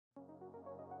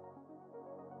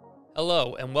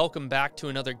Hello, and welcome back to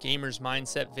another Gamer's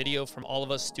Mindset video from All of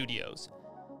Us Studios.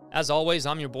 As always,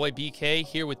 I'm your boy BK,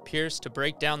 here with Pierce to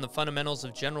break down the fundamentals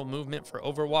of general movement for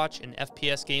Overwatch and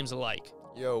FPS games alike.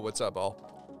 Yo, what's up, all?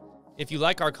 If you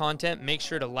like our content, make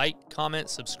sure to like, comment,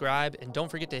 subscribe, and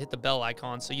don't forget to hit the bell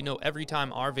icon so you know every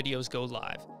time our videos go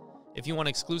live. If you want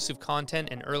exclusive content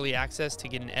and early access to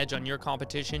get an edge on your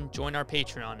competition, join our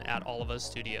Patreon at All of Us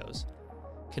Studios.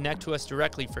 Connect to us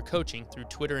directly for coaching through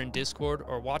Twitter and Discord,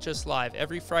 or watch us live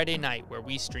every Friday night where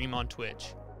we stream on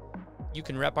Twitch. You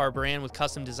can rep our brand with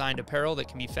custom designed apparel that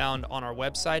can be found on our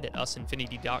website at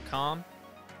usinfinity.com.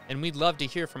 And we'd love to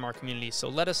hear from our community, so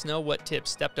let us know what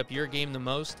tips stepped up your game the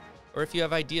most, or if you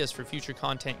have ideas for future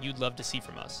content you'd love to see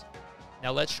from us.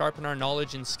 Now let's sharpen our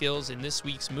knowledge and skills in this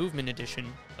week's movement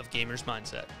edition of Gamer's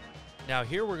Mindset. Now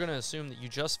here we're going to assume that you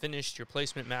just finished your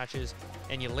placement matches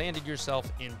and you landed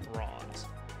yourself in bronze.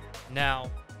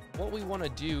 Now, what we want to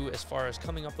do as far as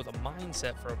coming up with a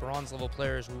mindset for a bronze level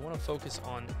player is we want to focus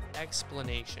on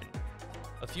explanation.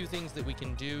 A few things that we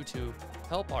can do to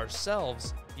help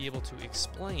ourselves be able to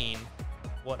explain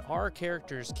what our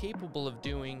character is capable of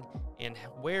doing and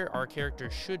where our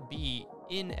character should be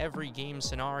in every game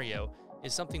scenario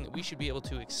is something that we should be able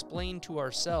to explain to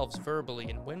ourselves verbally.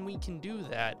 And when we can do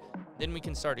that, then we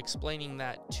can start explaining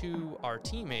that to our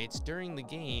teammates during the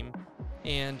game.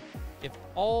 And if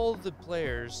all the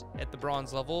players at the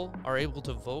bronze level are able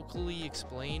to vocally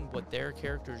explain what their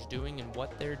character is doing and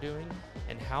what they're doing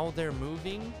and how they're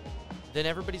moving, then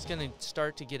everybody's going to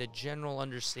start to get a general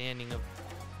understanding of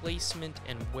placement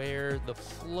and where the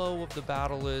flow of the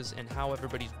battle is and how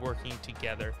everybody's working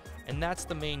together. And that's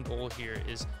the main goal here,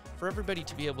 is for everybody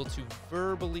to be able to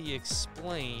verbally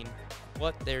explain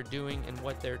what they're doing and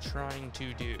what they're trying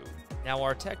to do. Now,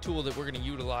 our tech tool that we're going to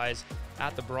utilize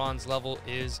at the bronze level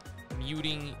is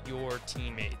muting your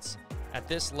teammates. At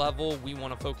this level, we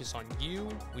want to focus on you.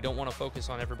 We don't want to focus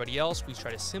on everybody else. We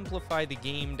try to simplify the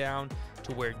game down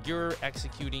to where you're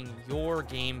executing your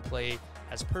gameplay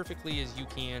as perfectly as you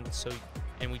can,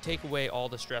 and we take away all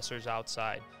the stressors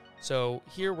outside. So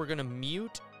here we're going to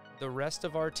mute the rest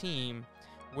of our team.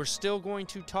 We're still going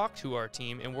to talk to our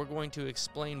team and we're going to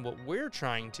explain what we're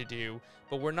trying to do,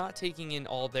 but we're not taking in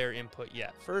all their input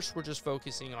yet. First, we're just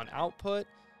focusing on output,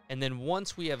 and then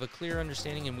once we have a clear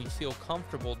understanding and we feel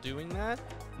comfortable doing that,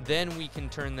 then we can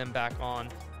turn them back on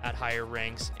at higher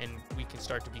ranks and we can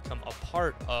start to become a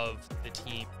part of the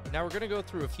team. Now we're going to go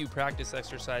through a few practice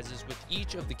exercises with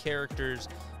each of the characters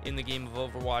in the game of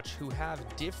Overwatch who have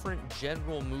different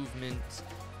general movements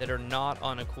that are not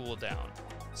on a cooldown.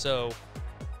 So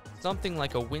something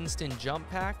like a Winston jump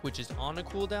pack, which is on a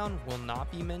cooldown, will not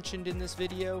be mentioned in this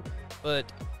video, but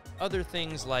other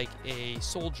things like a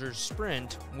soldier's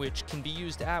sprint, which can be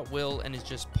used at will and is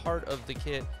just part of the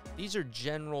kit. These are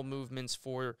general movements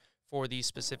for these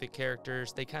specific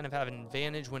characters. They kind of have an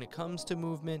advantage when it comes to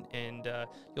movement, and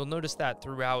you'll notice that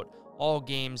throughout all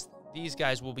games, these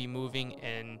guys will be moving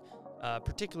in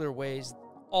particular ways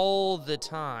all the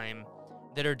time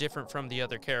that are different from the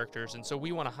other characters. And so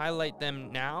we want to highlight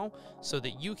them now so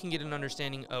that you can get an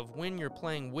understanding of when you're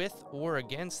playing with or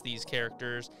against these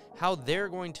characters, how they're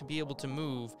going to be able to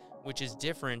move, which is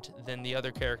different than the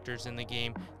other characters in the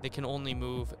game that can only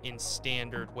move in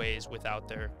standard ways without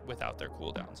their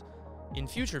cooldowns. In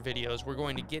future videos, we're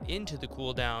going to get into the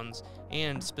cooldowns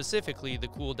and specifically the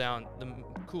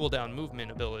cooldown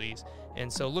movement abilities,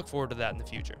 and so look forward to that in the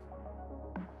future.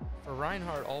 For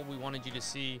Reinhardt, all we wanted you to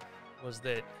see was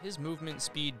that his movement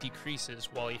speed decreases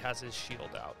while he has his shield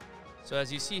out. So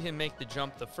as you see him make the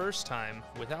jump the first time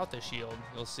without the shield,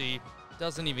 you'll see it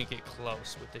doesn't even get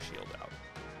close with the shield out.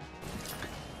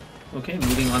 Okay,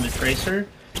 moving on to Tracer.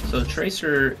 So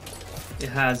Tracer, it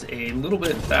has a little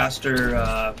bit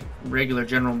faster regular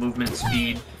general movement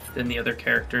speed than the other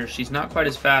characters. She's not quite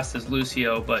as fast as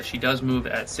Lucio, but she does move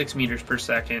at 6 meters per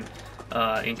second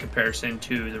in comparison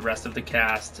to the rest of the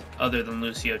cast, other than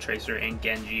Lucio, Tracer, and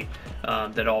Genji,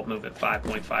 that all move at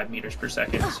 5.5 meters per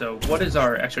second. So what is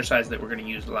our exercise that we're going to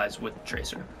utilize with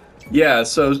Tracer? Yeah,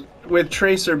 so with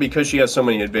Tracer, because she has so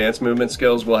many advanced movement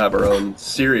skills, we'll have our own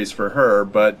series for her,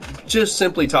 but just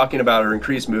simply talking about her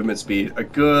increased movement speed, a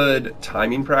good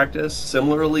timing practice,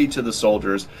 similarly to the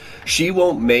soldiers, she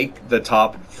won't make the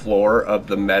top floor of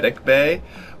the medic bay,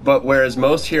 but whereas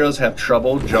most heroes have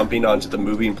trouble jumping onto the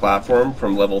moving platform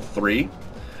from level 3,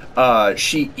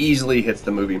 she easily hits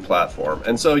the moving platform.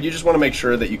 And so you just want to make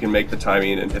sure that you can make the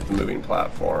timing and hit the moving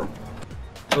platform.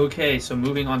 Okay, so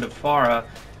moving on to Farah.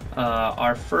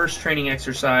 Our first training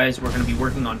exercise, we're going to be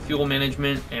working on fuel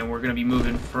management, and we're going to be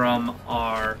moving from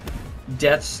our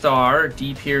Death Star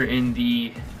deep here in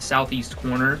the southeast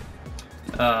corner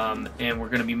and we're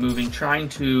going to be moving, trying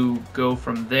to go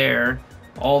from there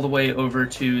all the way over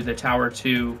to the Tower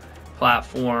 2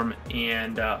 platform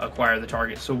and acquire the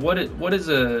target. So what's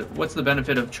the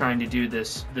benefit of trying to do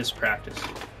this practice?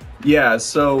 Yeah,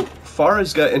 so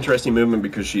Pharah's got interesting movement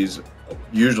because she's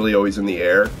usually always in the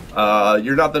air.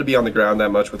 You're not going to be on the ground that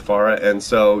much with Pharah, and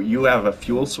so you have a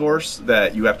fuel source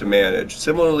that you have to manage,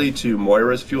 similarly to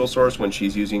Moira's fuel source when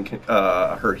she's using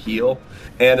her heal.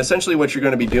 And essentially what you're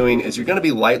going to be doing is you're going to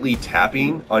be lightly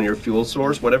tapping on your fuel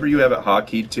source, whatever you have it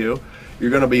hotkeyed to. You're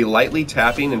going to be lightly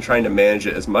tapping and trying to manage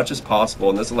it as much as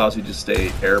possible, and this allows you to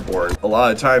stay airborne. A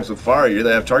lot of times with Pharah, you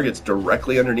have targets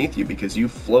directly underneath you because you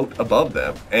float above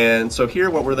them. And so here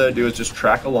what we're going to do is just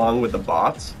track along with the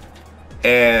bots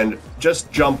and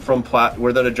just jump from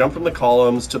we're going to jump from the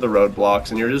columns to the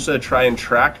roadblocks, and you're just going to try and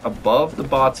track above the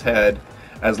bot's head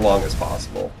as long as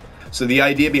possible. So the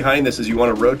idea behind this is you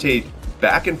want to rotate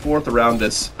back and forth around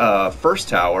this first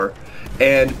tower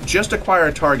and just acquire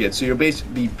a target. So you'll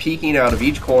basically be peeking out of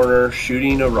each corner,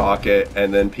 shooting a rocket,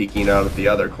 and then peeking out of the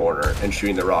other corner and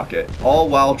shooting the rocket, all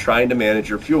while trying to manage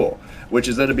your fuel, which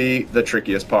is going to be the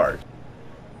trickiest part.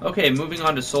 Okay, moving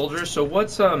on to Soldier. So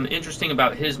what's interesting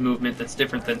about his movement that's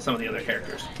different than some of the other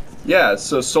characters? Yeah,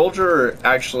 so Soldier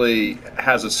actually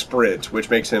has a sprint,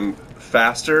 which makes him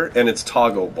faster, and it's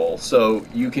toggleable. So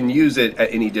you can use it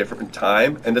at any different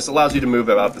time, and this allows you to move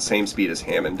about the same speed as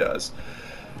Hammond does.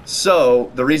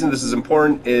 So the reason this is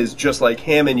important is, just like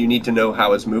Hammond, you need to know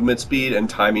how his movement speed and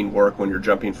timing work when you're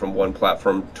jumping from one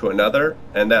platform to another,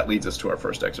 and that leads us to our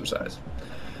first exercise.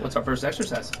 What's our first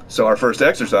exercise? So our first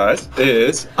exercise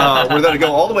is we're going to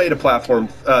go all the way to platform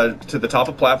to the top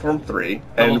of platform 3.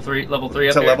 Level 3 up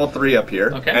here? To level 3 up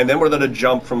here. Okay. And then we're going to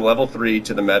jump from level 3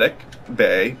 to the medic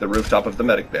bay, the rooftop of the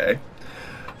medic bay.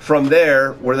 From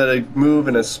there, we're going to move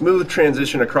in a smooth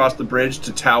transition across the bridge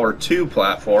to Tower 2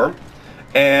 platform,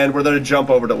 and we're going to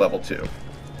jump over to level 2.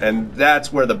 And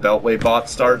that's where the Beltway bot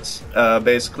starts,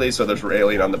 basically. So there's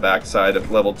railing on the back side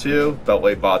of level 2,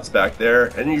 Beltway bot's back there,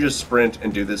 and you just sprint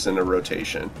and do this in a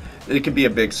rotation. It could be a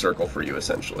big circle for you,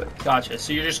 essentially. Gotcha.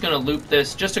 So you're just going to loop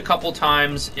this just a couple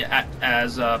times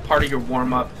as part of your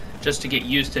warm-up, just to get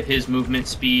used to his movement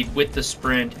speed with the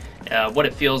sprint, what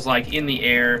it feels like in the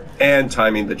air. And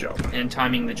timing the jump. And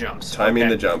timing the jumps. Timing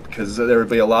the jump, because there will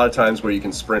be a lot of times where you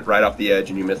can sprint right off the edge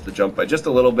and you miss the jump by just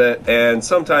a little bit, and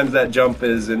sometimes that jump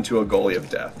is into a goalie of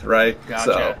death, right?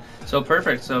 Gotcha. So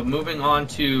perfect. So moving on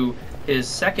to his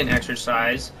second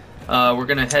exercise, we're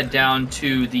going to head down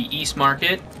to the East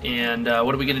Market, and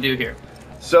what are we going to do here?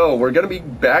 So we're going to be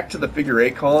back to the figure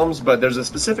 8 columns, but there's a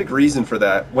specific reason for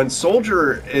that. When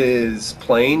Soldier is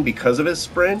playing because of his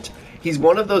sprint, he's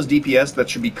one of those DPS that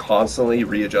should be constantly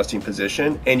readjusting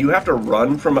position, and you have to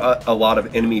run from a lot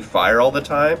of enemy fire all the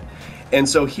time. And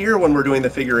so here, when we're doing the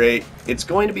figure 8, it's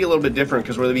going to be a little bit different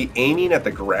because we're going to be aiming at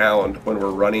the ground when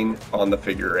we're running on the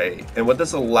figure 8. And what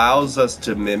this allows us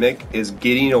to mimic is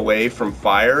getting away from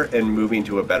fire and moving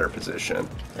to a better position.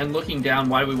 And looking down,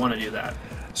 why do we want to do that?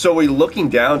 So we're looking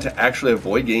down to actually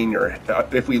avoid getting your...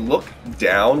 if we look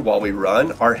down while we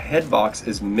run, our head box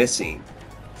is missing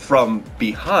from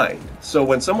behind. So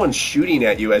when someone's shooting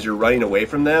at you as you're running away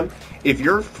from them, if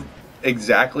you're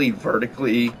exactly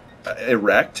vertically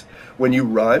erect, when you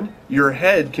run, your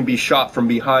head can be shot from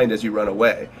behind as you run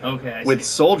away. Okay. With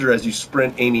Soldier, as you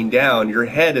sprint aiming down, your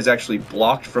head is actually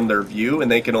blocked from their view,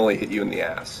 and they can only hit you in the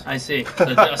ass. I see.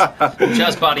 So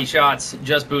just body shots,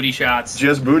 just booty shots.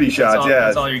 Just booty shots, yeah.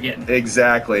 That's all you're getting.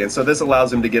 Exactly. And so this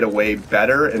allows them to get away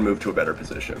better and move to a better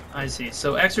position. I see.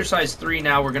 So exercise 3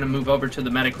 now, we're going to move over to the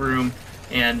medic room,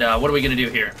 and what are we going to do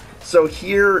here? So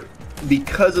here,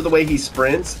 because of the way he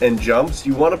sprints and jumps,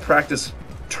 you want to practice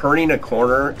turning a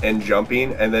corner and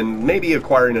jumping, and then maybe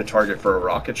acquiring a target for a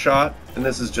rocket shot. And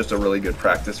this is just a really good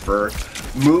practice for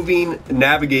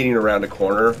navigating around a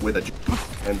corner with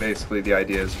a... And basically the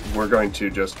idea is we're going to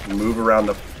just move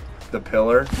around the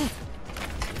pillar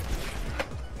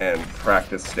and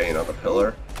practice staying on the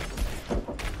pillar.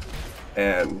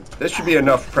 And this should be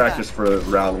enough practice for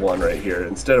round 1 right here.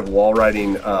 Instead of wall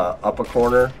riding up a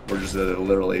corner, we're just going to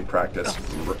literally practice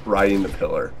riding the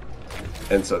pillar.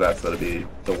 And so that's going to be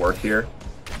the work here.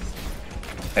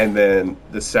 And then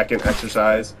the second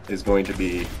exercise is going to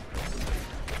be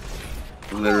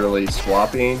literally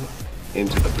swapping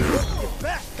into the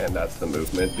boot. And that's the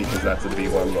movement, because that's going to be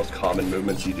one of the most common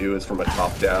movements you do, is from a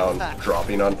top down,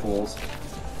 dropping on fools.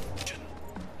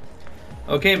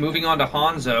 Okay, moving on to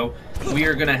Hanzo, we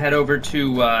are going to head over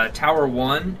to Tower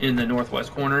 1 in the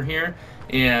northwest corner here,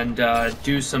 and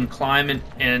do some climb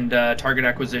and target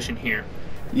acquisition here.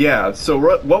 Yeah, so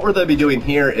what we're going to be doing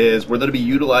here is we're going to be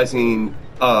utilizing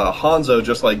Hanzo,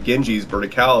 just like Genji's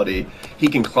verticality, he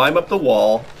can climb up the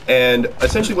wall, and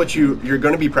essentially what you're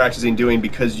going to be practicing doing,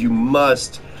 because you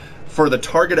must, for the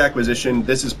target acquisition,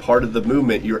 this is part of the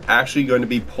movement. You're actually going to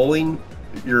be pulling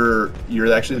you're actually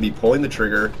going to be pulling the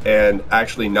trigger and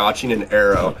actually notching an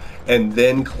arrow and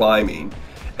then climbing.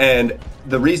 And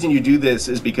the reason you do this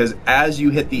is because as you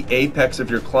hit the apex of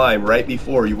your climb right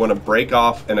before, you want to break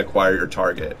off and acquire your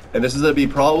target. And this is going to be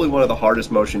probably one of the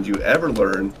hardest motions you ever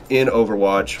learn in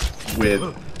Overwatch with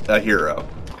a hero.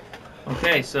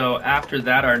 Okay, so after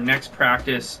that, our next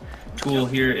practice tool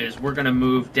here is we're going to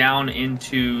move down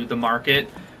into the market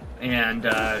and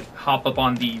hop up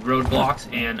on the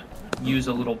roadblocks and use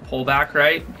a little pullback,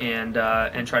 right, and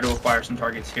try to acquire some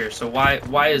targets here. So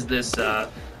why is this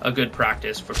a good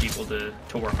practice for people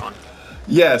to work on?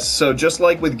 Yes, so just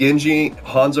like with Genji,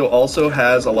 Hanzo also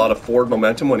has a lot of forward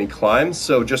momentum when he climbs,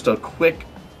 so just a quick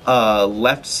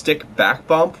left stick back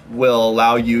bump will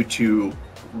allow you to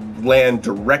land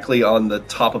directly on the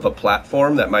top of a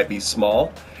platform that might be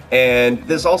small. And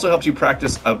this also helps you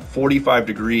practice a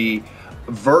 45-degree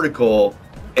vertical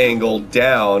angle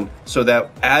down, so that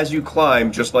as you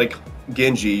climb, just like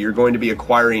Genji, you're going to be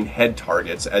acquiring head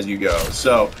targets as you go.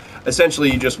 So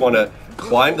essentially you just want to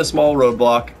climb the small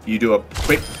roadblock, you do a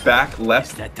quick back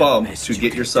left bump to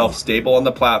get yourself stable on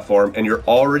the platform, and you're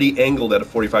already angled at a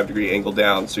 45-degree angle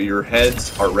down, so your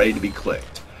heads are ready to be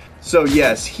clicked. So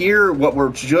yes, here what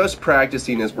we're just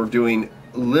practicing is we're doing,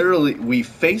 literally, we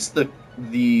face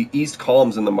the east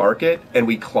columns in the market and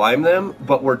we climb them,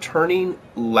 but we're turning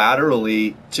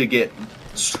laterally to get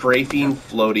strafing,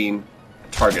 floating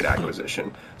target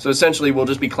acquisition. So essentially we'll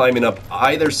just be climbing up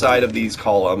either side of these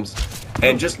columns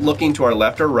and just looking to our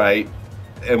left or right,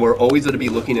 and we're always going to be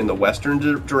looking in the western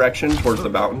direction towards the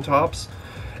mountaintops,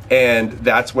 and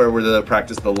that's where we're going to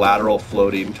practice the lateral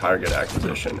floating target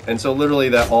acquisition. And so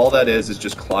literally all that is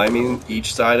just climbing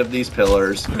each side of these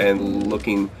pillars and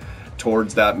looking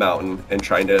towards that mountain and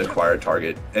trying to acquire a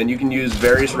target. And you can use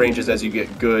various ranges as you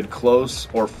get good, close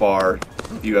or far.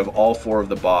 You have all four of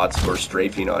the bots who are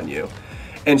strafing on you.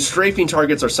 And strafing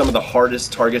targets are some of the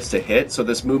hardest targets to hit, so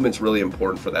this movement's really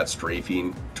important for that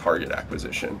strafing target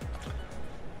acquisition.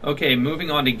 Okay, moving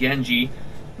on to Genji,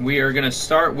 we are going to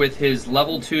start with his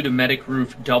level 2 to medic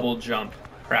roof double jump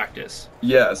practice.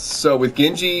 Yes, so with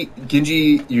Genji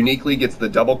uniquely gets the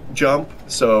double jump,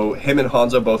 so him and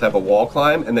Hanzo both have a wall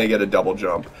climb and they get a double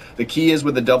jump. The key is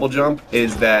with the double jump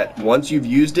is that once you've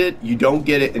used it, you don't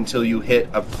get it until you hit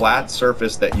a flat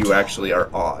surface that you actually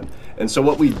are on. And so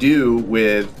what we do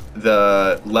with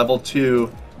the level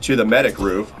 2 to the medic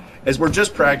roof is we're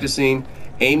just practicing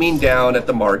aiming down at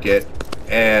the market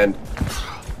and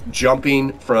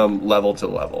jumping from level to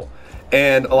level.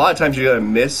 And a lot of times you're going to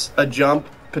miss a jump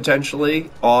potentially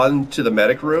onto the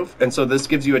medic roof, and so this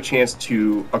gives you a chance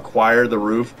to acquire the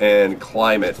roof and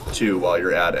climb it too while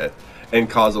you're at it and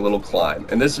cause a little climb.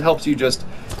 And this helps you just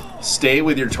stay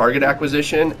with your target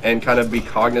acquisition and kind of be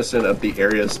cognizant of the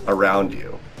areas around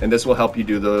you, and this will help you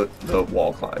do the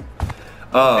wall climb.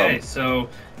 Okay, so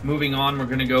moving on, we're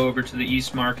going to go over to the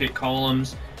East Market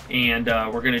columns, and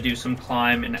we're going to do some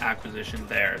climb and acquisition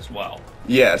there as well.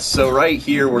 Yes, so right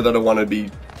here we're going to want to be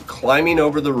climbing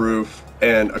over the roof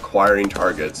and acquiring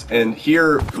targets. And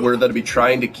here we're going to be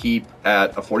trying to keep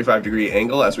at a 45-degree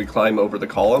angle as we climb over the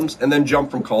columns, and then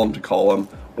jump from column to column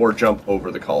or jump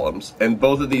over the columns. And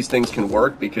both of these things can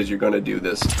work because you're going to do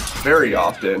this very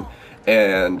often,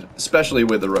 and especially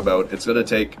with the remote, it's going to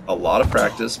take a lot of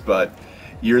practice, but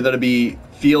you're going to be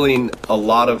feeling a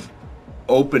lot of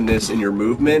openness in your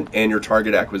movement and your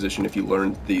target acquisition if you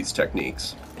learn these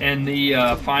techniques. And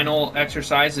the final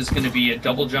exercise is going to be a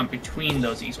double jump between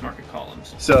those East Market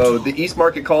columns. So the East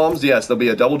Market columns, yes, there'll be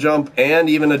a double jump and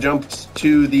even a jump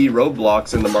to the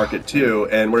roadblocks in the market too.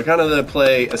 And we're kind of going to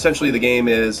play, essentially the game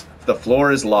is the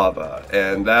floor is lava,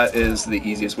 and that is the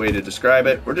easiest way to describe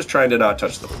it. We're just trying to not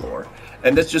touch the floor.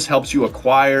 And this just helps you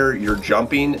acquire your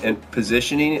jumping and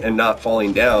positioning and not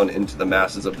falling down into the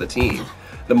masses of the team.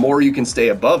 The more you can stay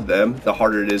above them, the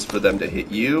harder it is for them to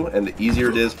hit you, and the easier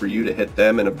it is for you to hit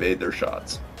them and evade their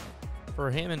shots.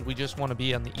 For Hammond, we just want to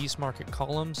be on the East Market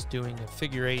columns, doing a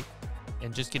figure 8,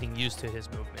 and just getting used to his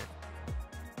movement.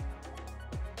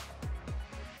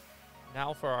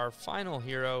 Now for our final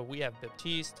hero, we have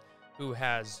Baptiste, who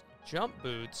has jump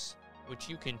boots, which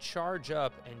you can charge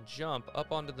up and jump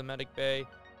up onto the medic bay,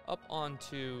 up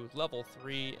onto level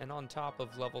 3, and on top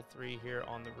of level 3 here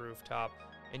on the rooftop.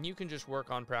 And you can just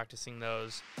work on practicing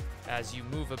those as you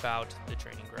move about the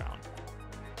training ground.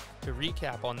 To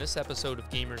recap on this episode of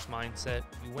Gamer's Mindset,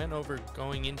 we went over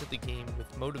going into the game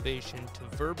with motivation to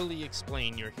verbally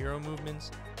explain your hero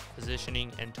movements,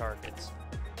 positioning, and targets.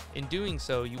 In doing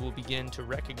so, you will begin to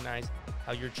recognize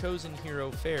how your chosen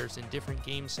hero fares in different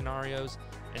game scenarios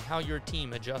and how your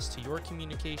team adjusts to your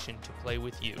communication to play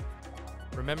with you.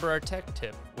 Remember our tech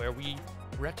tip, where we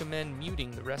recommend muting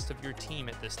the rest of your team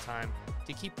at this time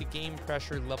to keep the game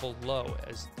pressure level low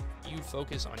as you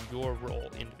focus on your role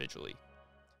individually.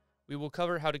 We will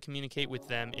cover how to communicate with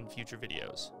them in future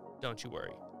videos. Don't you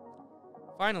worry.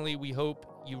 Finally, we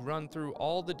hope you run through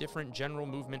all the different general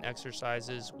movement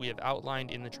exercises we have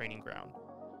outlined in the training ground.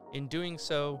 In doing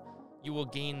so, you will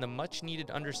gain the much needed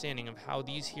understanding of how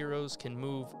these heroes can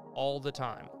move all the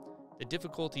time, the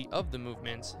difficulty of the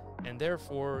movements, and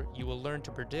therefore you will learn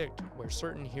to predict where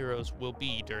certain heroes will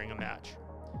be during a match.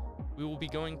 We will be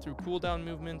going through cooldown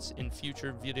movements in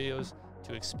future videos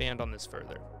to expand on this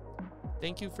further.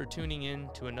 Thank you for tuning in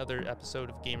to another episode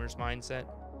of Gamer's Mindset.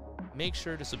 Make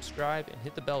sure to subscribe and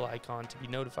hit the bell icon to be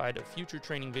notified of future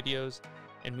training videos,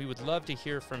 and we would love to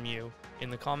hear from you in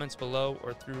the comments below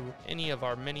or through any of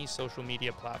our many social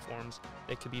media platforms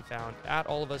that can be found at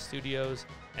All of Us Studios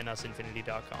and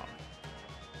usinfinity.com.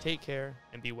 Take care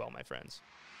and be well, my friends.